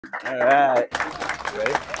All right. You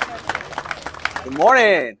ready? Good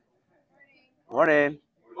morning. Morning.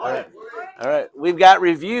 All right. All right. We've got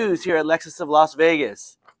reviews here at Lexus of Las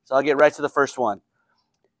Vegas. So I'll get right to the first one.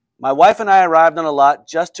 My wife and I arrived on a lot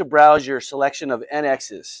just to browse your selection of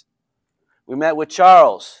NXs. We met with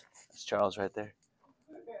Charles. That's Charles right there.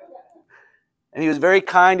 And he was very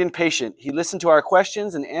kind and patient. He listened to our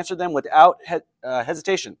questions and answered them without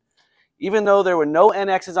hesitation. Even though there were no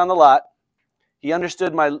NXs on the lot, he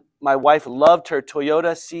understood my wife loved her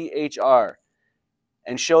Toyota CHR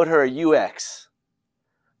and showed her a UX.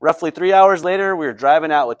 Roughly 3 hours later, we were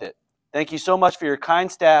driving out with it. Thank you so much for your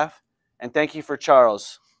kind staff, and thank you for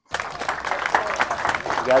Charles.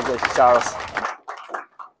 Congratulations, Charles.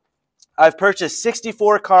 I've purchased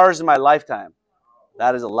 64 cars in my lifetime.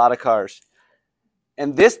 That is a lot of cars.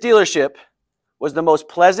 And this dealership was the most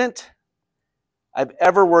pleasant I've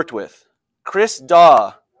ever worked with. Chris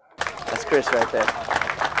Daw, that's Chris right there,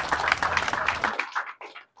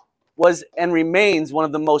 was and remains one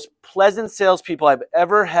of the most pleasant salespeople I've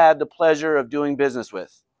ever had the pleasure of doing business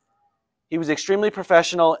with. He was extremely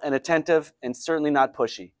professional and attentive and certainly not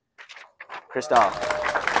pushy. Chris Dahl.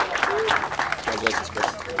 Congratulations,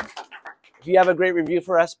 Chris. If you have a great review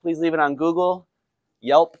for us, please leave it on Google,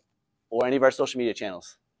 Yelp, or any of our social media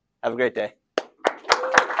channels. Have a great day.